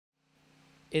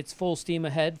It's full steam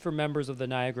ahead for members of the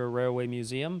Niagara Railway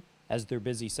Museum as they're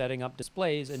busy setting up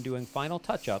displays and doing final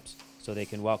touch-ups so they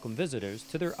can welcome visitors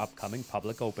to their upcoming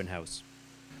public open house.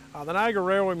 The Niagara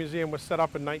Railway Museum was set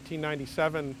up in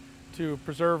 1997 to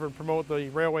preserve and promote the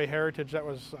railway heritage that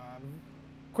was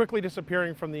quickly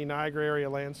disappearing from the Niagara area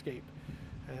landscape.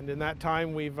 And in that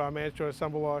time, we've managed to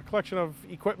assemble a collection of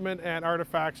equipment and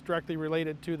artifacts directly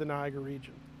related to the Niagara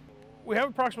region. We have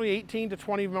approximately 18 to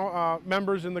 20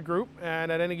 members in the group,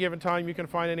 and at any given time you can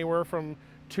find anywhere from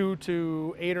 2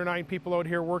 to 8 or 9 people out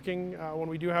here working when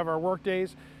we do have our work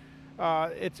days.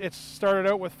 It's started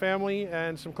out with family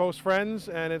and some close friends,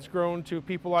 and it's grown to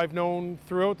people I've known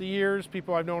throughout the years,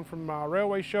 people I've known from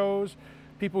railway shows,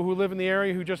 people who live in the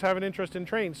area who just have an interest in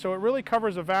trains. So it really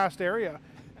covers a vast area.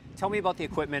 Tell me about the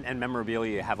equipment and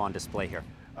memorabilia you have on display here.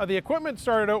 The equipment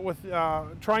started out with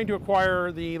trying to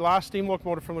acquire the last steam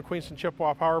locomotive from the Queenston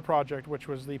Chippewa Power Project, which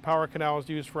was the power canals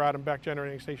used for Adam Beck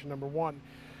Generating Station number 1.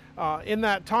 In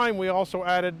that time, we also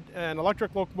added an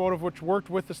electric locomotive which worked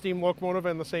with the steam locomotive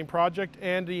in the same project,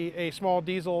 and a small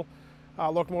diesel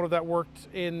locomotive that worked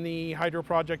in the hydro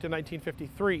project in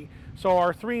 1953. So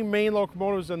our 3 main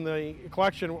locomotives in the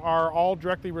collection are all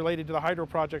directly related to the hydro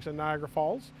projects in Niagara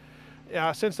Falls.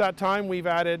 Since that time, we've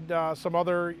added some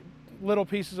other little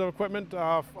pieces of equipment,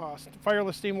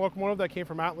 fireless steam locomotive that came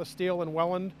from Atlas Steel in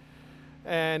Welland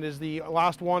and is the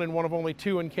last one and one of only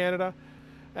 2 in Canada.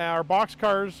 Our box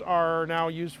cars are now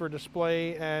used for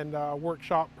display and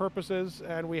workshop purposes,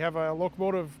 and we have a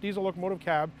diesel locomotive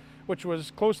cab which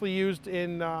was closely used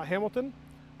in Hamilton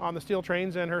on the steel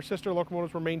trains, and her sister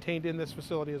locomotives were maintained in this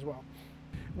facility as well.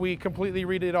 We completely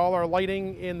redid all our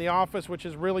lighting in the office, which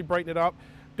has really brightened it up.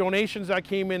 Donations that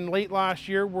came in late last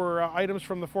year were items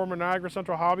from the former Niagara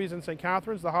Central Hobbies in St.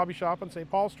 Catharines, the hobby shop on St.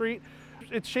 Paul Street.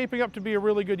 It's shaping up to be a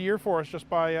really good year for us just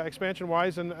by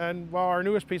expansion-wise, and well, our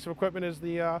newest piece of equipment is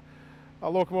a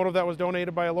locomotive that was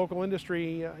donated by a local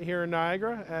industry here in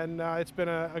Niagara, and it's been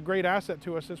a great asset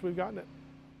to us since we've gotten it.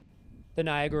 The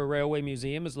Niagara Railway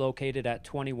Museum is located at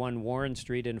 21 Warren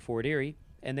Street in Fort Erie,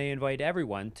 and they invite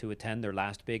everyone to attend their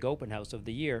last big open house of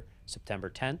the year, September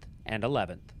 10th and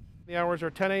 11th. The hours are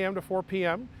 10 a.m. to 4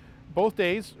 p.m. both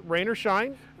days, rain or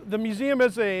shine. The museum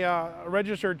is a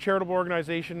registered charitable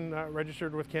organization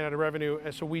registered with Canada Revenue,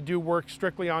 and so we do work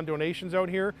strictly on donations out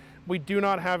here. We do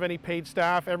not have any paid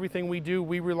staff. Everything we do,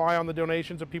 we rely on the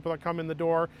donations of people that come in the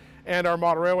door and our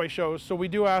model railway shows. So we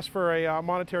do ask for a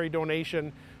monetary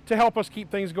donation to help us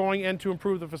keep things going and to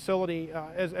improve the facility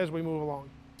as we move along.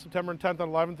 September 10th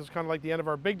and 11th is kind of like the end of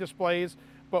our big displays,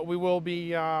 but we will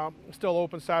be still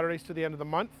open Saturdays to the end of the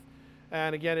month.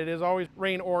 And again, it is always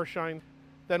rain or shine.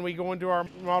 Then we go into our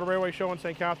model railway show in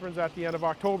St. Catharines at the end of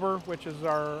October, which is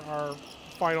our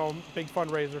final big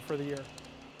fundraiser for the year.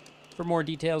 For more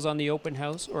details on the open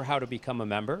house or how to become a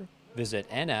member, visit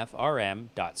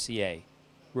nfrm.ca.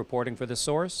 Reporting for The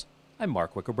Source, I'm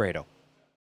Mark Wicobredo.